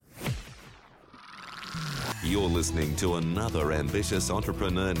You're listening to another Ambitious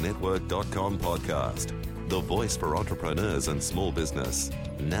Entrepreneur Network.com podcast, the voice for entrepreneurs and small business.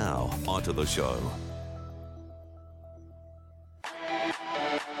 Now, onto the show.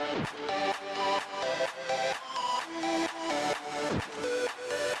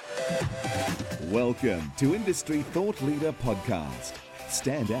 Welcome to Industry Thought Leader Podcast.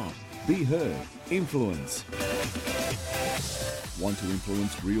 Stand out, be heard, influence. Want to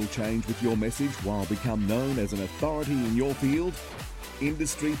influence real change with your message while become known as an authority in your field?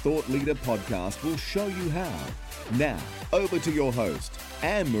 Industry Thought Leader Podcast will show you how. Now, over to your host,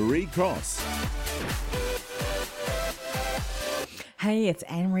 Anne-Marie Cross. Hey, it's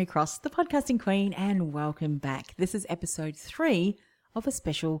Anne-Marie Cross, the podcasting queen, and welcome back. This is episode 3 of a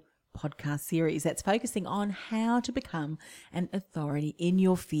special podcast series that's focusing on how to become an authority in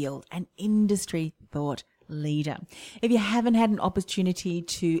your field, an industry thought leader. If you haven't had an opportunity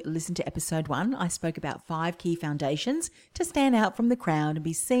to listen to episode 1, I spoke about 5 key foundations to stand out from the crowd and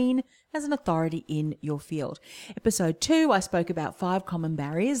be seen as an authority in your field. Episode 2, I spoke about 5 common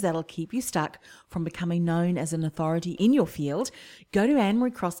barriers that'll keep you stuck from becoming known as an authority in your field. Go to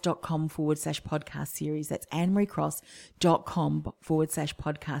annemariecross.com/podcast series. That's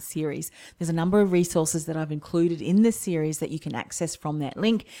annemariecross.com/podcast series. There's a number of resources that I've included in this series that you can access from that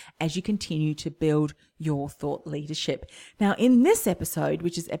link as you continue to build your thought leadership. Now, in this episode,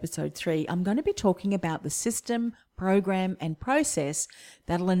 which is episode 3, I'm going to be talking about the system, program, and process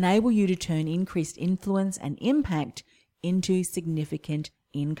that'll enable you to turn increased influence and impact into significant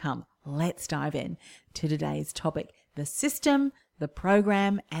income. Let's dive in to today's topic: the system, the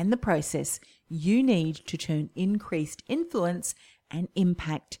program, and the process you need to turn increased influence and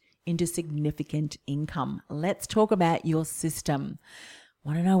impact into significant income. Let's talk about your system.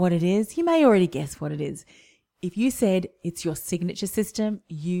 Want to know what it is? You may already guess what it is. If you said it's your signature system,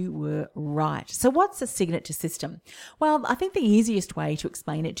 you were right. So what's a signature system? Well, I think the easiest way to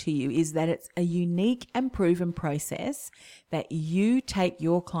explain it to you is that it's a unique and proven process that you take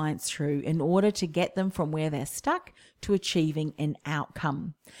your clients through in order to get them from where they're stuck to achieving an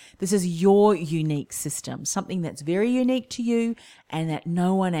outcome. This is your unique system, something that's very unique to you and that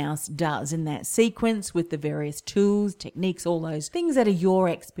no one else does in that sequence with the various tools, techniques, all those things that are your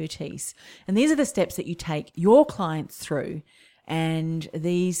expertise. And these are the steps that you take your clients through. And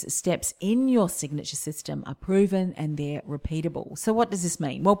these steps in your signature system are proven and they're repeatable. So what does this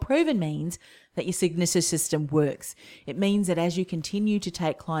mean? Well, proven means that your signature system works. It means that as you continue to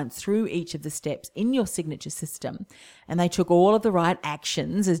take clients through each of the steps in your signature system, and they took all of the right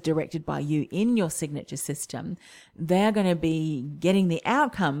actions as directed by you in your signature system, they're going to be getting the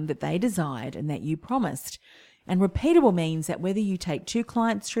outcome that they desired and that you promised. And repeatable means that whether you take 2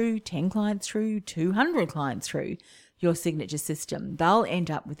 clients through, 10 clients through, 200 clients through your signature system, they'll end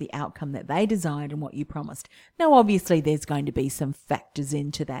up with the outcome that they desired and what you promised. Now, obviously, there's going to be some factors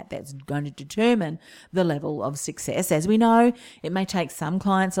into that that's going to determine the level of success. As we know, it may take some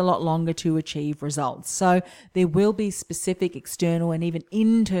clients a lot longer to achieve results. So there will be specific external and even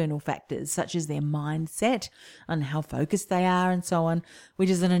internal factors, such as their mindset and how focused they are and so on, which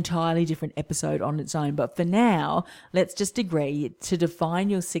is an entirely different episode on its own. But for now, let's just agree to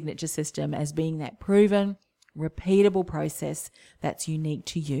define your signature system as being that proven, repeatable process that's unique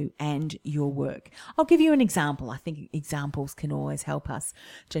to you and your work. I'll give you an example. I think examples can always help us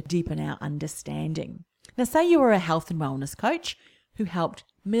to deepen our understanding. Now, say you were a health and wellness coach who helped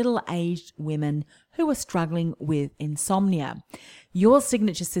middle-aged women who were struggling with insomnia. Your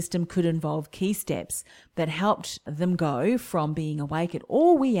signature system could involve key steps that helped them go from being awake at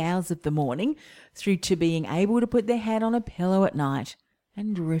all wee hours of the morning through to being able to put their head on a pillow at night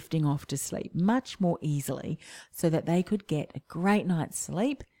and drifting off to sleep much more easily so that they could get a great night's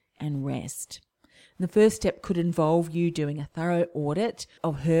sleep and rest. The first step could involve you doing a thorough audit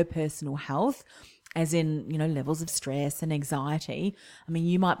of her personal health, as in, levels of stress and anxiety. I mean,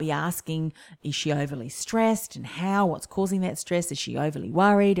 you might be asking, is she overly stressed and how? What's causing that stress? Is she overly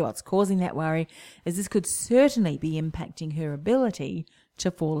worried? What's causing that worry? As this could certainly be impacting her ability to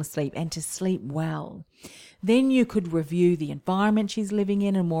fall asleep and to sleep well. Then you could review the environment she's living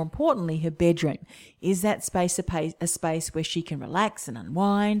in and, more importantly, her bedroom. Is that space a space where she can relax and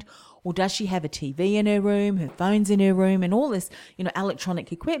unwind? Or does she have a TV in her room, her phone's in her room, and all this,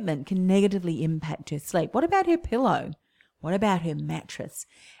 electronic equipment can negatively impact her sleep? What about her pillow? What about her mattress?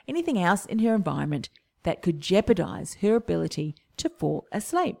 Anything else in her environment that could jeopardize her ability to fall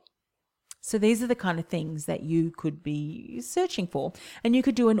asleep? So these are the kind of things that you could be searching for. And you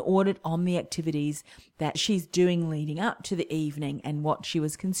could do an audit on the activities that she's doing leading up to the evening and what she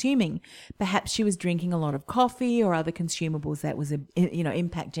was consuming. Perhaps she was drinking a lot of coffee or other consumables that was,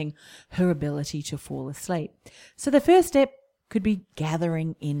 impacting her ability to fall asleep. So the first step could be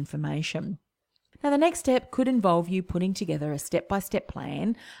gathering information. Now, the next step could involve you putting together a step-by-step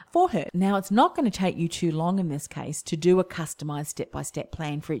plan for her. Now, it's not going to take you too long in this case to do a customized step-by-step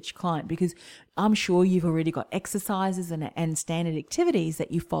plan for each client, because I'm sure you've already got exercises and standard activities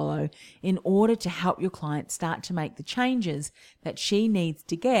that you follow in order to help your client start to make the changes that she needs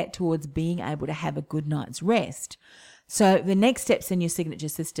to get towards being able to have a good night's rest. So the next steps in your signature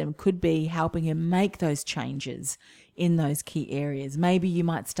system could be helping her make those changes in those key areas. Maybe you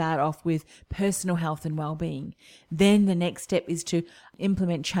might start off with personal health and well-being. Then the next step is to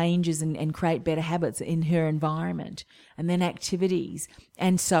implement changes and create better habits in her environment, and then activities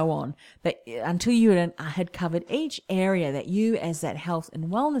and so on. But until you had covered each area that you as that health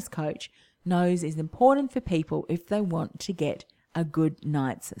and wellness coach knows is important for people if they want to get a good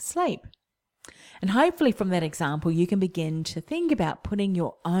night's sleep. And hopefully from that example, you can begin to think about putting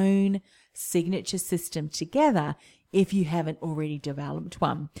your own signature system together if you haven't already developed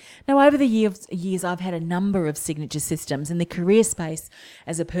one. Now, over the years, I've had a number of signature systems. In the career space,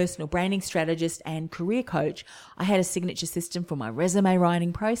 as a personal branding strategist and career coach, I had a signature system for my resume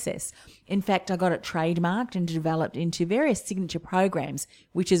writing process. In fact, I got it trademarked and developed into various signature programs,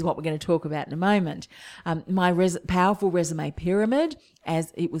 which is what we're going to talk about in a moment. My powerful resume pyramid,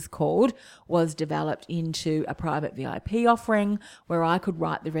 as it was called, was developed into a private VIP offering where I could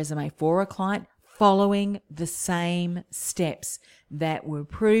write the resume for a client following the same steps that were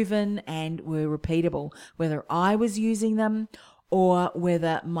proven and were repeatable, whether I was using them or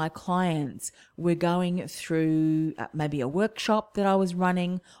whether my clients were going through maybe a workshop that I was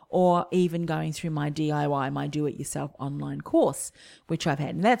running, or even going through my DIY, my do-it-yourself online course, which I've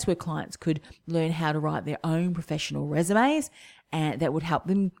had. And that's where clients could learn how to write their own professional resumes, and that would help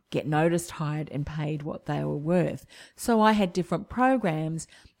them get noticed, hired, and paid what they were worth. So I had different programs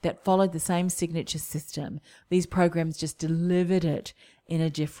that followed the same signature system. These programs just delivered it in a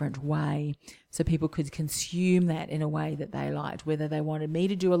different way, so people could consume that in a way that they liked, whether they wanted me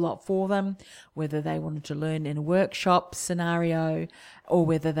to do a lot for them, whether they wanted to learn in a workshop scenario, or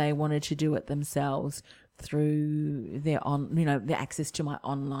whether they wanted to do it themselves through their the access to my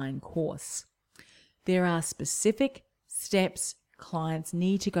online course. There are specific steps clients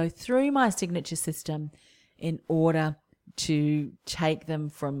need to go through my signature system in order to take them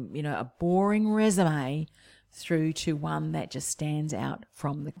from, a boring resume through to one that just stands out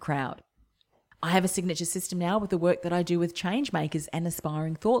from the crowd. I have a signature system now with the work that I do with change makers and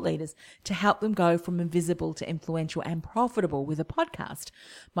aspiring thought leaders to help them go from invisible to influential and profitable with a podcast.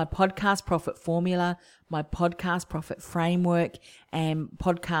 My podcast profit formula, my podcast profit framework, and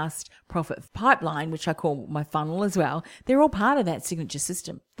podcast profit pipeline, which I call my funnel as well, they're all part of that signature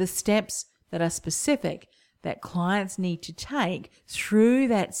system. The steps that are specific that clients need to take through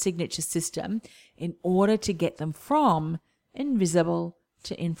that signature system in order to get them from invisible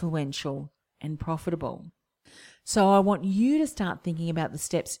to influential and profitable. So I want you to start thinking about the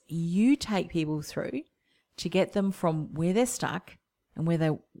steps you take people through to get them from where they're stuck and where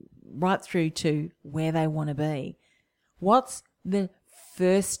they right through to where they want to be. What's the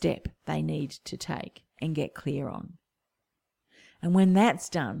first step they need to take and get clear on? And when that's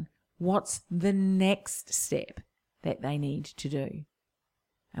done, what's the next step that they need to do?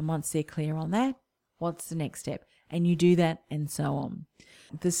 And once they're clear on that, what's the next step? And you do that, and so on.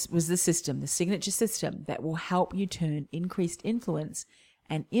 This was the system, the signature system, that will help you turn increased influence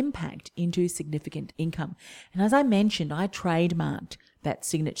and impact into significant income. And as I mentioned, I trademarked that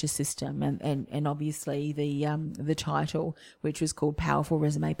signature system and obviously the title, which was called Powerful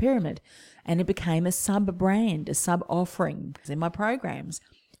Resume Pyramid. And it became a sub-brand, a sub-offering in my programs.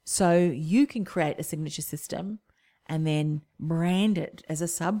 So you can create a signature system and then brand it as a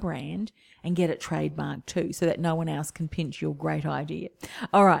sub-brand and get it trademarked too, so that no one else can pinch your great idea.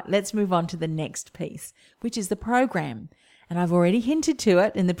 All right, let's move on to the next piece, which is the program. And I've already hinted to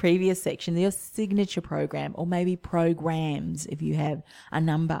it in the previous section, your signature program, or maybe programs if you have a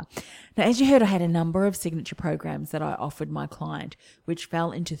number. Now, as you heard, I had a number of signature programs that I offered my client, which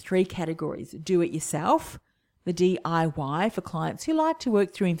fell into 3 categories: do it yourself, the DIY for clients who like to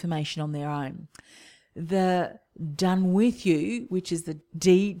work through information on their own, the done with you, which is the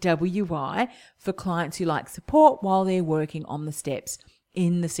DWY for clients who like support while they're working on the steps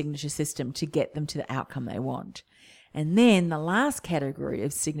in the signature system to get them to the outcome they want. And then the last category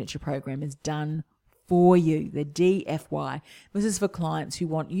of signature program is done for you, the DFY. This is for clients who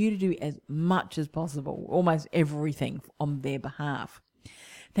want you to do as much as possible, almost everything on their behalf.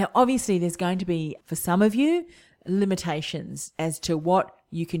 Now, obviously, there's going to be, for some of you, limitations as to what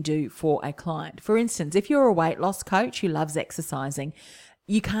you can do for a client. For instance, if you're a weight loss coach who loves exercising,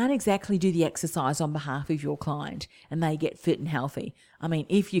 you can't exactly do the exercise on behalf of your client and they get fit and healthy. I mean,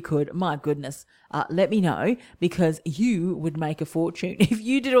 if you could, my goodness, let me know, because you would make a fortune if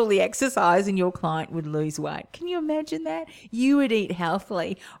you did all the exercise and your client would lose weight. Can you imagine that? You would eat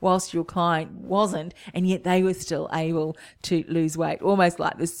healthily whilst your client wasn't, and yet they were still able to lose weight, almost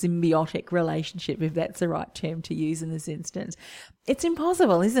like the symbiotic relationship, if that's the right term to use in this instance. It's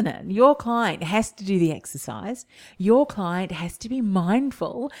impossible, isn't it? Your client has to do the exercise. Your client has to be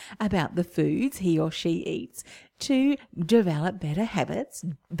mindful about the foods he or she eats to develop better habits,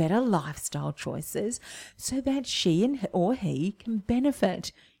 better lifestyle choices, so that she or he can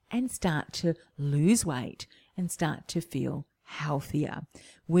benefit and start to lose weight and start to feel healthier.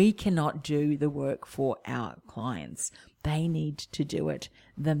 We cannot do the work for our clients. They need to do it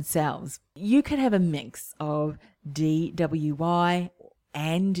themselves. You could have a mix of DWY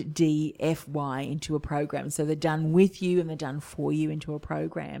and DFY into a program. So they're done with you and they're done for you into a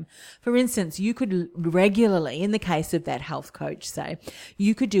program. For instance, you could regularly, in the case of that health coach, say,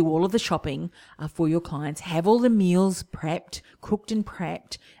 you could do all of the shopping for your clients, have all the meals prepped, cooked and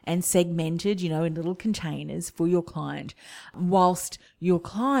prepped and segmented, in little containers for your client, whilst your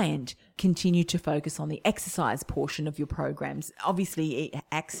client continue to focus on the exercise portion of your programs, obviously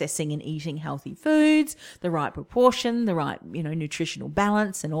accessing and eating healthy foods, the right proportion, the right, nutritional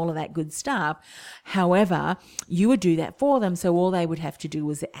balance and all of that good stuff. However, you would do that for them. So all they would have to do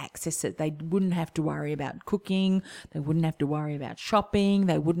was access it. They wouldn't have to worry about cooking. They wouldn't have to worry about shopping.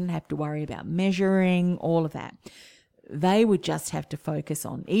 They wouldn't have to worry about measuring, all of that. They would just have to focus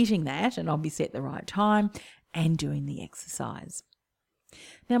on eating that, and obviously at the right time, and doing the exercise.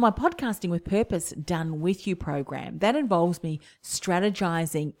 Now, my Podcasting with Purpose Done With You program, that involves me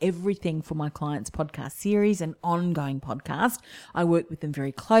strategizing everything for my clients' podcast series and ongoing podcast. I work with them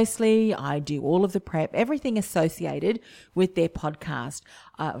very closely. I do all of the prep, everything associated with their podcast,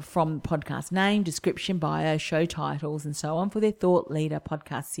 from podcast name, description, bio, show titles, and so on for their Thought Leader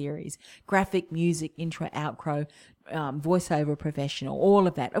podcast series, graphic, music, intro, outro, voiceover professional, all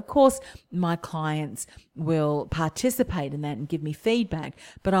of that. Of course, my clients will participate in that and give me feedback,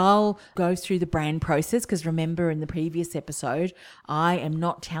 but I'll go through the brand process, because remember in the previous episode, I am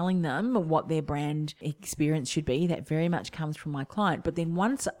not telling them what their brand experience should be. That very much comes from my client. But then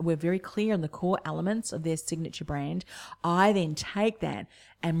once we're very clear on the core elements of their signature brand, I then take that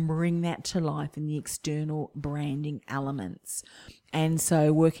and bring that to life in the external branding elements. And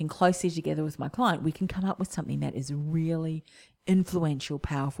so working closely together with my client, we can come up with something that is really influential,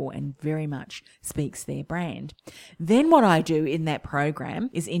 powerful, and very much speaks their brand. Then what I do in that program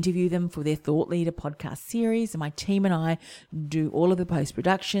is interview them for their Thought Leader podcast series, and my team and I do all of the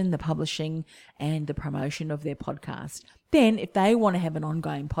post-production, the publishing, and the promotion of their podcast. Then, if they want to have an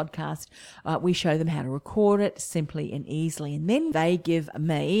ongoing podcast, we show them how to record it simply and easily. And then they give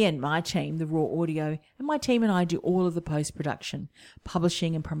me and my team the raw audio, and my team and I do all of the post-production,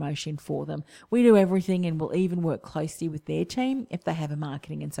 publishing and promotion for them. We do everything, and we'll even work closely with their team if they have a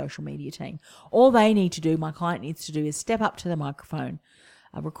marketing and social media team. All they need to do, my client needs to do, is step up to the microphone,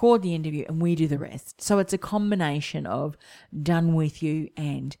 record the interview, and we do the rest. So it's a combination of done with you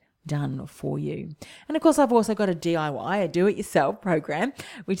and done for you. And of course, I've also got a DIY, a do-it-yourself program,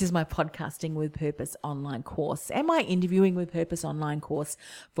 which is my Podcasting with Purpose online course and my Interviewing with Purpose online course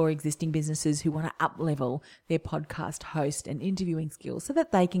for existing businesses who want to up-level their podcast host and interviewing skills so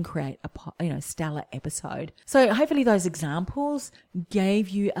that they can create a stellar episode. So hopefully those examples gave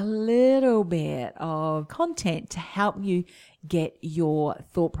you a little bit of content to help you get your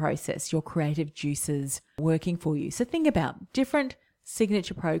thought process, your creative juices working for you. So think about different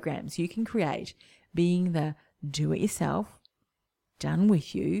signature programs you can create, being the do-it-yourself, done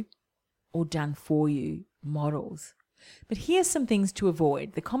with you, or done for you models. But here's some things to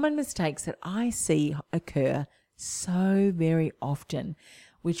avoid. The common mistakes that I see occur so very often,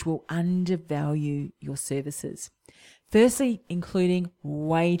 which will undervalue your services. Firstly, including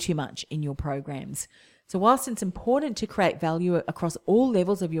way too much in your programs. So whilst it's important to create value across all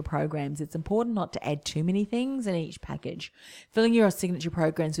levels of your programs, it's important not to add too many things in each package. Filling your signature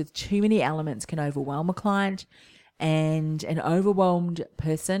programs with too many elements can overwhelm a client, and an overwhelmed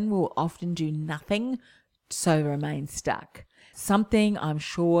person will often do nothing, so remain stuck. Something I'm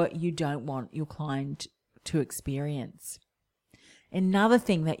sure you don't want your client to experience. Another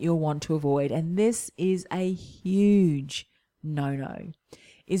thing that you'll want to avoid, and this is a huge no-no,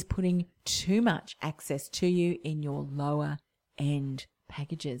 is putting too much access to you in your lower end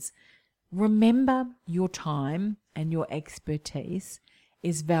packages. Remember, your time and your expertise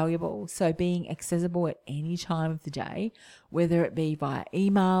is valuable. So being accessible at any time of the day, whether it be via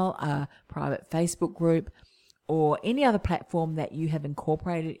email, a private Facebook group, or any other platform that you have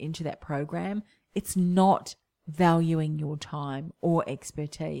incorporated into that program, it's not valuing your time or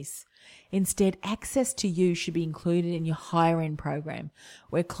expertise. Instead, access to you should be included in your higher end program,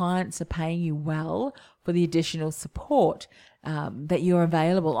 where clients are paying you well for the additional support that you're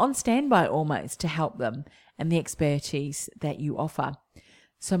available on standby almost to help them and the expertise that you offer.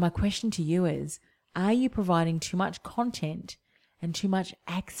 So my question to you is, are you providing too much content and too much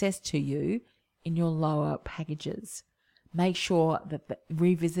access to you in your lower packages? Make sure that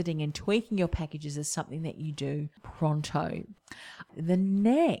revisiting and tweaking your packages is something that you do pronto. The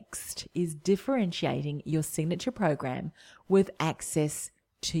next is differentiating your signature program with access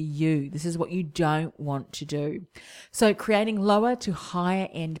to you. This is what you don't want to do. So creating lower to higher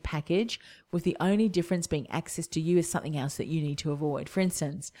end package with the only difference being access to you is something else that you need to avoid. For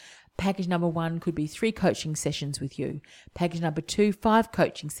instance, package number 1 could be 3 coaching sessions with you. Package number 2, 5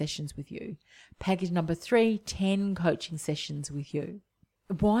 coaching sessions with you. Package number 3, 10 coaching sessions with you.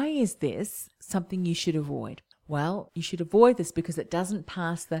 Why is this something you should avoid? Well, you should avoid this because it doesn't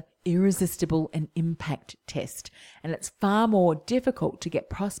pass the irresistible and impact test, and it's far more difficult to get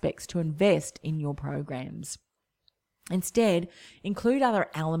prospects to invest in your programs. Instead, include other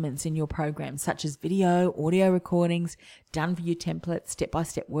elements in your program, such as video, audio recordings, done-for-you templates,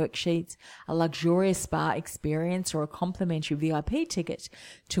 step-by-step worksheets, a luxurious spa experience, or a complimentary VIP ticket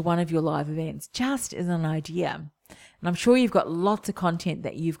to one of your live events, just as an idea. And I'm sure you've got lots of content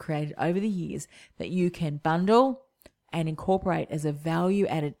that you've created over the years that you can bundle and incorporate as a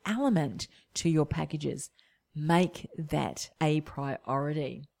value-added element to your packages. Make that a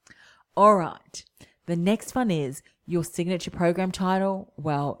priority. All right. The next one is your signature program title.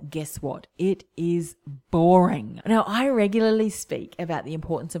 Well, guess what? It is boring. Now, I regularly speak about the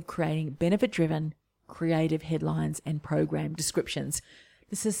importance of creating benefit-driven, creative headlines and program descriptions.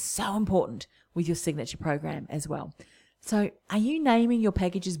 This is so important with your signature program as well. So are you naming your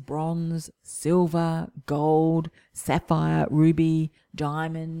packages bronze, silver, gold, sapphire, ruby,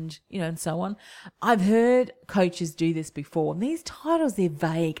 diamond, and so on? I've heard coaches do this before. And these titles, they're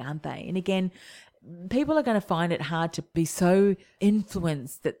vague, aren't they? And again, people are going to find it hard to be so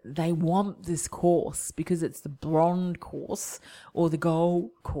influenced that they want this course because it's the bronze course or the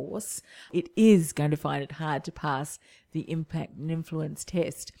gold course. It is going to find it hard to pass the impact and influence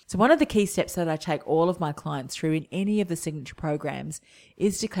test. So one of the key steps that I take all of my clients through in any of the signature programs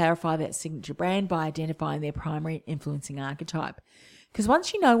is to clarify that signature brand by identifying their primary influencing archetype. Because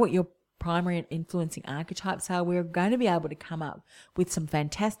once you know what your primary and influencing archetypes are, we're going to be able to come up with some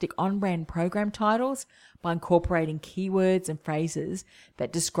fantastic on-brand program titles by incorporating keywords and phrases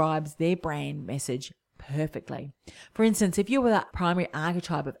that describes their brand message perfectly. For instance, if you were that primary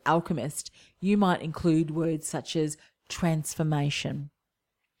archetype of alchemist, you might include words such as transformation,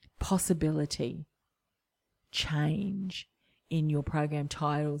 possibility, change in your program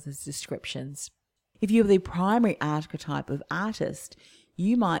titles as descriptions. If you're the primary archetype of artist,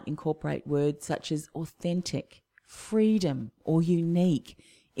 you might incorporate words such as authentic, freedom, or unique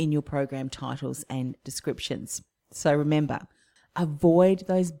in your program titles and descriptions. So remember, avoid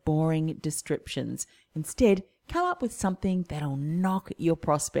those boring descriptions. Instead, come up with something that'll knock your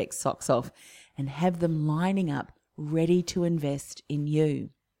prospects' socks off and have them lining up, ready to invest in you.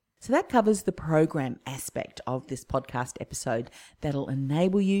 So that covers the program aspect of this podcast episode that'll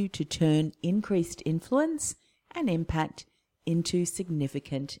enable you to turn increased influence and impact into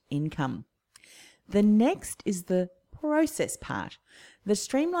significant income. The next is the process part. The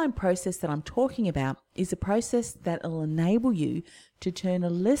streamlined process that I'm talking about is a process that will enable you to turn a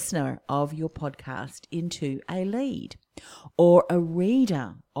listener of your podcast into a lead, or a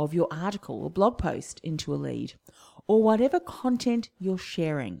reader of your article or blog post into a lead, or whatever content you're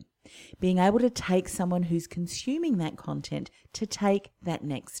sharing. Being able to take someone who's consuming that content to take that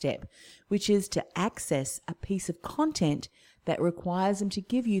next step, which is to access a piece of content that requires them to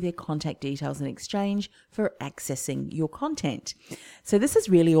give you their contact details in exchange for accessing your content. So this is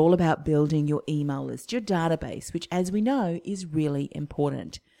really all about building your email list, your database, which, as we know, is really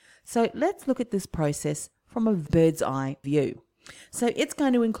important. So let's look at this process from a bird's eye view. So it's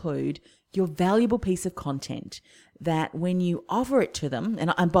going to include your valuable piece of content that when you offer it to them,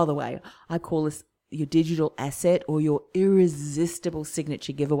 and by the way, I call this your digital asset or your irresistible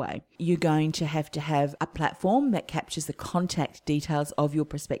signature giveaway. You're going to have a platform that captures the contact details of your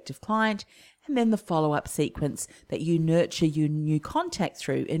prospective client and then the follow-up sequence that you nurture your new contact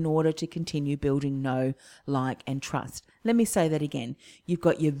through in order to continue building know, like, and trust. Let me say that again. You've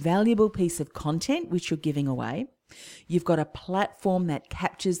got your valuable piece of content, which you're giving away. You've got a platform that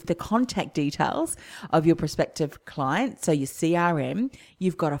captures the contact details of your prospective client, so your CRM.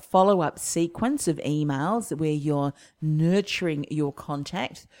 You've got a follow-up sequence of emails where you're nurturing your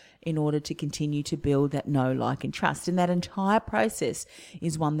contact in order to continue to build that know, like, and trust. And that entire process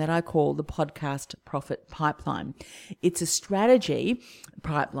is one that I call the podcast profit pipeline. It's a strategy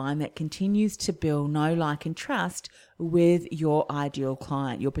pipeline that continues to build know, like, and trust with your ideal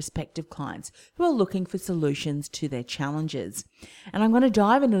client, your prospective clients who are looking for solutions to their challenges. And I'm going to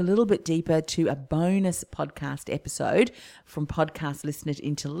dive in a little bit deeper to a bonus podcast episode from Podcast Listener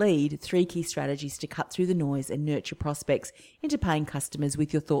into Lead, 3 key strategies to cut through the noise and nurture prospects into paying customers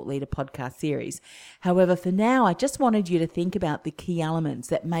with your Thought Leader podcast series. However, for now, I just wanted you to think about the key elements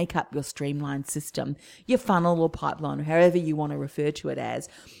that make up your streamlined system, your funnel or pipeline, or however you want to refer to it as,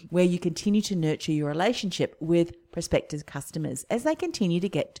 where you continue to nurture your relationship with prospective customers as they continue to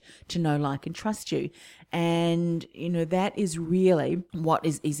get to know, like, and trust you. And, that is really what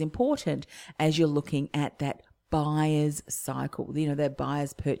is important as you're looking at that buyer's cycle, that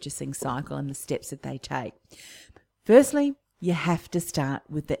buyer's purchasing cycle and the steps that they take. Firstly, you have to start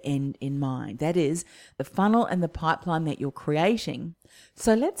with the end in mind. That is the funnel and the pipeline that you're creating.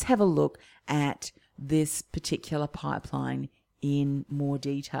 So let's have a look at this particular pipeline in more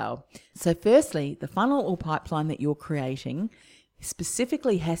detail. So firstly, the funnel or pipeline that you're creating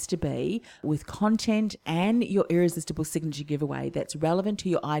specifically has to be with content and your irresistible signature giveaway that's relevant to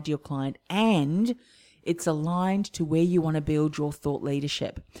your ideal client, and it's aligned to where you want to build your thought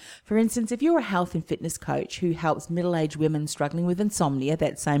leadership. For instance, if you're a health and fitness coach who helps middle-aged women struggling with insomnia,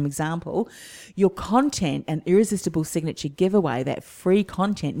 that same example, your content and irresistible signature giveaway, that free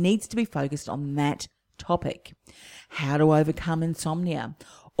content, needs to be focused on that topic. How to overcome insomnia,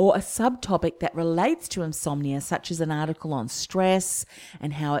 or a subtopic that relates to insomnia, such as an article on stress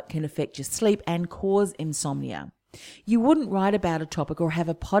and how it can affect your sleep and cause insomnia. You wouldn't write about a topic or have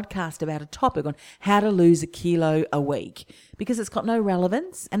a podcast about a topic on how to lose 1 kilo a week because it's got no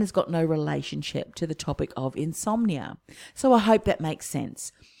relevance and it's got no relationship to the topic of insomnia. So I hope that makes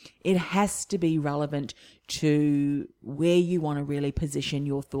sense. It has to be relevant to where you want to really position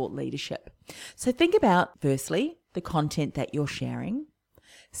your thought leadership. So think about, firstly, the content that you're sharing.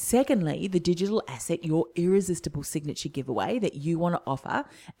 Secondly, the digital asset, your irresistible signature giveaway that you want to offer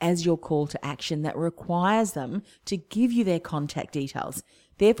as your call to action that requires them to give you their contact details,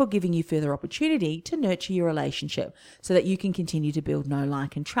 therefore giving you further opportunity to nurture your relationship so that you can continue to build know,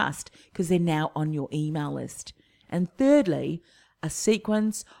 like, and trust because they're now on your email list. And thirdly, a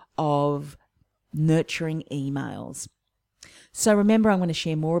sequence of nurturing emails. So remember, I'm going to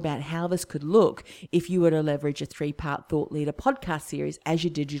share more about how this could look if you were to leverage a 3-part Thought Leader podcast series as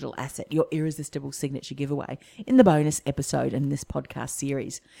your digital asset, your irresistible signature giveaway, in the bonus episode in this podcast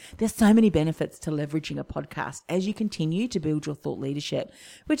series. There's so many benefits to leveraging a podcast as you continue to build your thought leadership,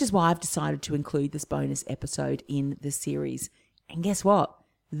 which is why I've decided to include this bonus episode in the series. And guess what?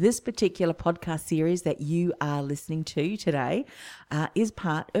 This particular podcast series that you are listening to today is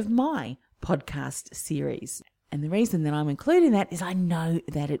part of my podcast series. And the reason that I'm including that is I know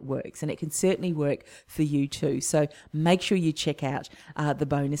that it works, and it can certainly work for you too. So make sure you check out the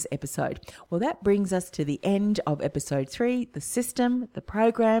bonus episode. Well, that brings us to the end of episode 3, the system, the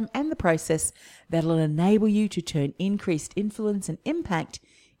program, and the process that'll enable you to turn increased influence and impact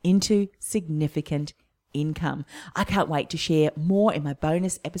into significant income. I can't wait to share more in my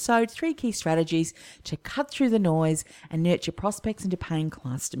bonus episode, 3 key strategies to cut through the noise and nurture prospects into paying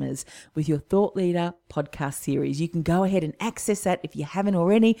customers with your Thought Leader podcast series. You can go ahead and access that if you haven't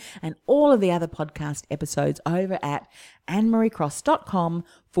already, and all of the other podcast episodes over at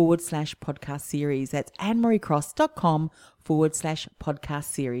annemariecross.com/podcast series. That's annemariecross.com/podcast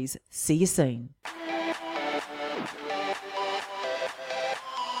series. See you soon.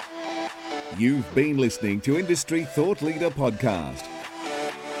 You've been listening to Industry Thought Leader Podcast.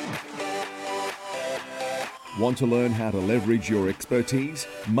 Want to learn how to leverage your expertise,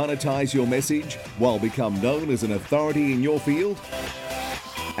 monetize your message, while become known as an authority in your field?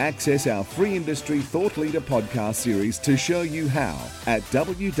 Access our free Industry Thought Leader podcast series to show you how at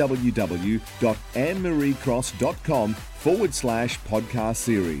www.annemariecross.com/podcast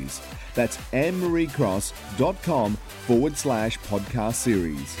series. That's annemariecross.com/podcast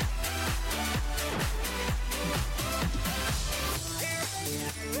series.